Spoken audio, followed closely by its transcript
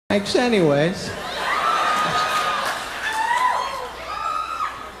Thanks anyways.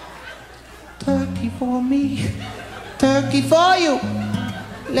 Turkey for me, turkey for you.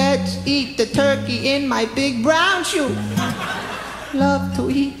 Let's eat the turkey in my big brown shoe. Love to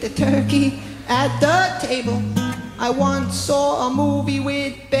eat the turkey at the table. I once saw a movie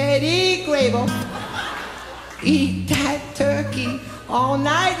with Betty Grable. Eat that turkey all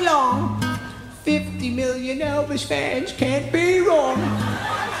night long. 50 million Elvis fans can't be wrong.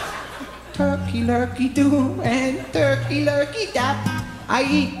 Turkey lurkey do and turkey lurkey dap. I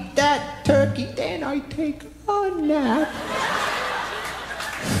eat that turkey, then I take a nap.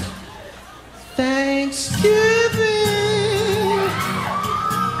 Thanksgiving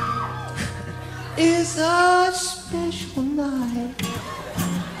is a special night.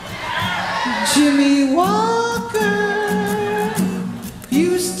 Jimmy Walker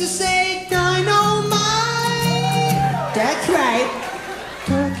used to say dynamite. That's right.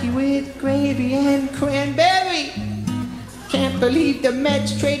 Turkey with gravy and cranberry. Can't believe the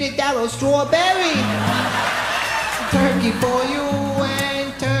Mets traded Darryl Strawberry. Turkey for you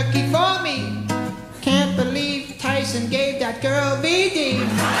and turkey for me. Can't believe Tyson gave that girl VD.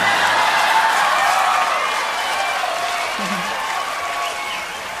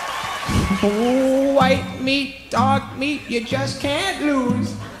 White meat, dark meat, you just can't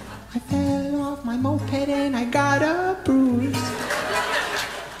lose. I fell off my moped and I got a bruise.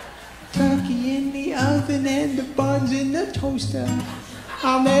 Turkey in the oven and the buns in the toaster.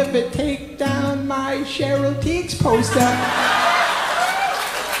 I'll never take down my Cheryl Teagues poster.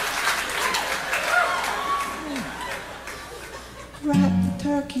 Wrap the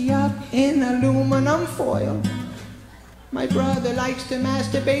turkey up in aluminum foil. My brother likes to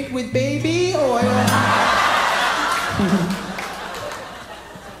masturbate with baby oil.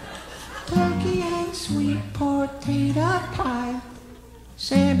 Turkey and sweet potato pie.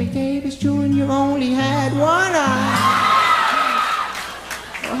 Sammy Davis Jr. only had one eye.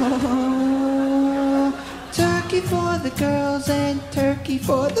 Oh, turkey for the girls and turkey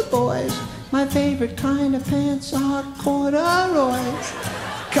for the boys. My favorite kind of pants are corduroys.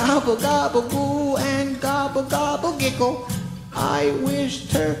 Gobble, gobble, goo, and gobble, gobble, giggle. I wish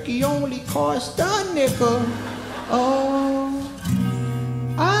turkey only cost a nickel. Oh,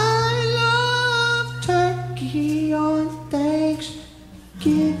 I love turkey on Thanksgiving.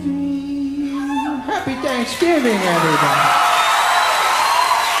 Happy Thanksgiving, everybody.